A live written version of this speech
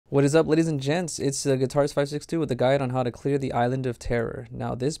What is up, ladies and gents? It's Guitars562 with a guide on how to clear the Island of Terror.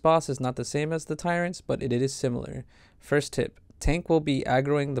 Now, this boss is not the same as the Tyrants, but it is similar. First tip, Tank will be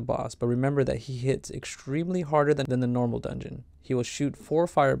aggroing the boss, but remember that he hits extremely harder than the normal dungeon. He will shoot 4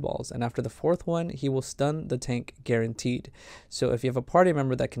 fireballs, and after the 4th one, he will stun the tank guaranteed. So if you have a party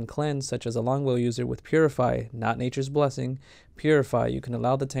member that can cleanse, such as a longbow user with Purify, not Nature's Blessing, Purify, you can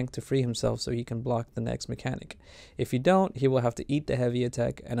allow the tank to free himself so he can block the next mechanic. If you don't, he will have to eat the heavy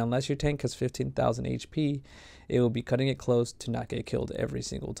attack, and unless your tank has 15,000 HP, it will be cutting it close to not get killed every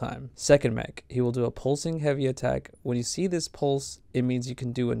single time. Second mech, he will do a pulsing heavy attack. When you see this pulse, it means you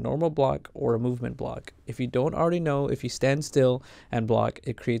can do a normal block or a movement block. If you don't already know, if you stand still and block,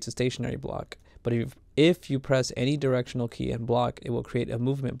 it creates a stationary block. But if you press any directional key and block, it will create a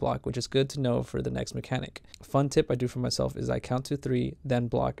movement block, which is good to know for the next mechanic. A fun tip I do for myself is I count to 3, then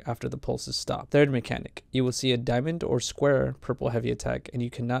block after the pulses stop. Third mechanic, you will see a diamond or square purple heavy attack, and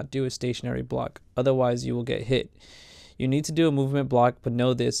you cannot do a stationary block, otherwise you will get hit. You need to do a movement block, but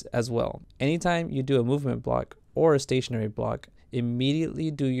know this as well. Anytime you do a movement block or a stationary block,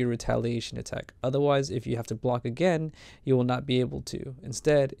 immediately do your retaliation attack. Otherwise, if you have to block again, you will not be able to.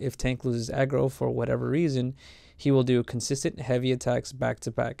 Instead, if tank loses aggro for whatever reason, he will do consistent heavy attacks back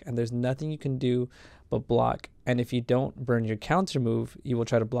to back, and there's nothing you can do but block. And if you don't burn your counter move, you will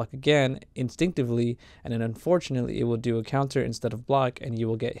try to block again instinctively, and then unfortunately it will do a counter instead of block, and you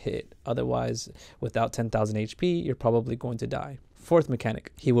will get hit. Otherwise, without 10,000 HP, you're probably going to die. Fourth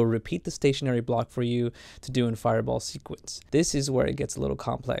mechanic, he will repeat the stationary block for you to do in fireball sequence. This is where it gets a little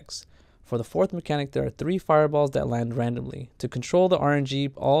complex. For the fourth mechanic, there are 3 fireballs that land randomly. To control the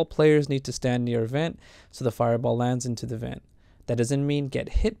RNG, all players need to stand near a vent so the fireball lands into the vent. That doesn't mean get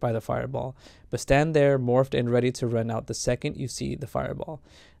hit by the fireball, but stand there morphed and ready to run out the second you see the fireball.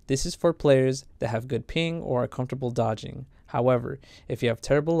 This is for players that have good ping or are comfortable dodging. However, if you have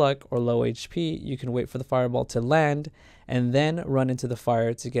terrible luck or low HP, you can wait for the fireball to land and then run into the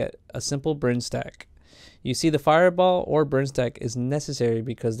fire to get a simple burn stack. You see, the fireball or burn stack is necessary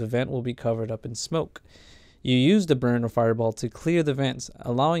because the vent will be covered up in smoke. You use the burn or fireball to clear the vents,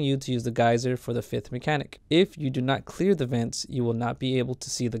 allowing you to use the geyser for the 5th mechanic. If you do not clear the vents, you will not be able to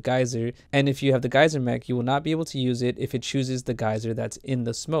see the geyser, and if you have the geyser mech, you will not be able to use it if it chooses the geyser that's in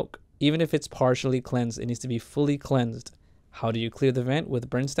the smoke. Even if it's partially cleansed, it needs to be fully cleansed. How do you clear the vent with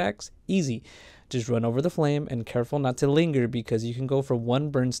burn stacks? Easy. Just run over the flame and careful not to linger, because you can go from 1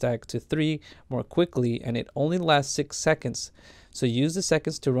 burn stack to 3 more quickly, and it only lasts 6 seconds. So use the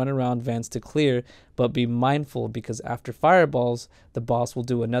seconds to run around vents to clear, but be mindful because after fireballs, the boss will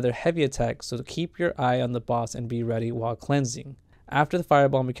do another heavy attack, so keep your eye on the boss and be ready while cleansing. After the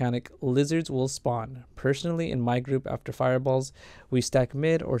fireball mechanic, lizards will spawn. Personally, in my group, after fireballs, we stack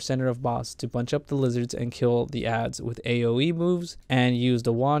mid or center of boss to bunch up the lizards and kill the ads with AoE moves, and use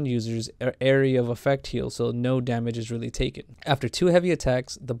the wand user's area of effect heal so no damage is really taken. After 2 heavy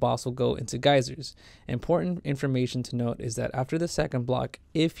attacks, the boss will go into geysers. Important information to note is that after the second block,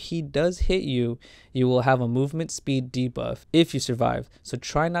 if he does hit you, you will have a movement speed debuff if you survive. So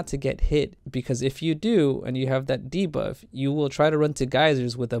try not to get hit, because if you do and you have that debuff, you will try to run to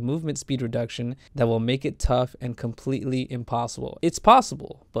geysers with a movement speed reduction that will make it tough and completely impossible. It's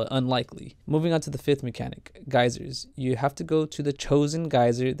possible, but unlikely. Moving on to the 5th mechanic, geysers. You have to go to the chosen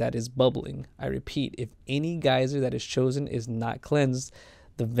geyser that is bubbling. I repeat, if any geyser that is chosen is not cleansed,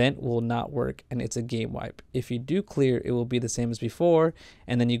 the vent will not work and it's a game wipe. If you do clear, it will be the same as before,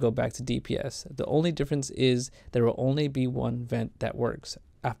 and then you go back to DPS. The only difference is there will only be 1 vent that works.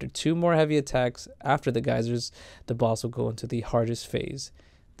 After 2 more heavy attacks after the geysers, the boss will go into the hardest phase,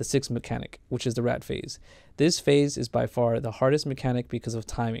 the 6th mechanic, which is the rat phase. This phase is by far the hardest mechanic because of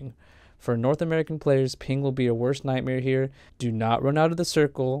timing. For North American players, ping will be your worst nightmare here. Do not run out of the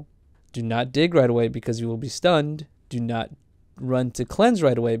circle. Do not dig right away because you will be stunned. Do not run to cleanse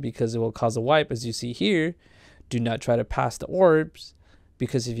right away because it will cause a wipe, as you see here. Do not try to pass the orbs,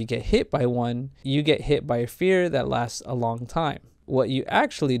 because if you get hit by one, you get hit by a fear that lasts a long time. What you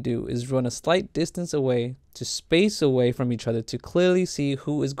actually do is run a slight distance away to space away from each other to clearly see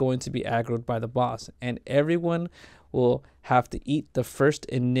who is going to be aggroed by the boss, and everyone will have to eat the first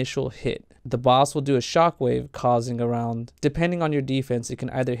initial hit. The boss will do a shockwave causing around, depending on your defense, it can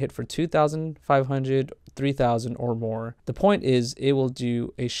either hit for 2,500, 3,000 or more. The point is, it will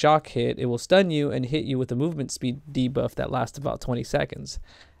do a shock hit, it will stun you and hit you with a movement speed debuff that lasts about 20 seconds.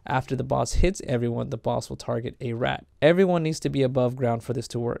 After the boss hits everyone, the boss will target a rat. Everyone needs to be above ground for this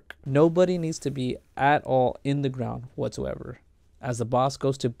to work. Nobody needs to be at all in the ground whatsoever. As the boss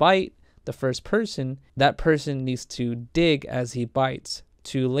goes to bite the first person, that person needs to dig as he bites.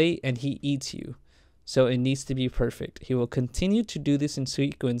 Too late and he eats you. so it needs to be perfect. He will continue to do this in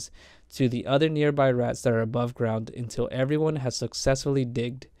sequence to the other nearby rats that are above ground until everyone has successfully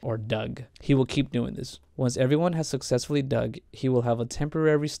digged or dug. He will keep doing this. Once everyone has successfully dug, he will have a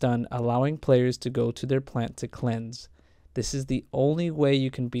temporary stun, allowing players to go to their plant to cleanse. This is the only way you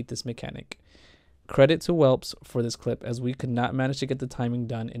can beat this mechanic. Credit to Whelps for this clip, as we could not manage to get the timing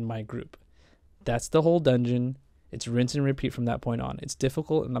done in my group. That's the whole dungeon. It's rinse and repeat from that point on. It's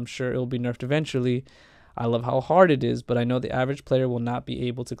difficult, and I'm sure it will be nerfed eventually. I love how hard it is, but I know the average player will not be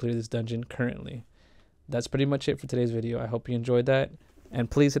able to clear this dungeon currently. That's pretty much it for today's video. I hope you enjoyed that, and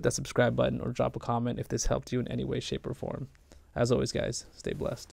please hit that subscribe button or drop a comment if this helped you in any way, shape, or form. As always, guys, stay blessed.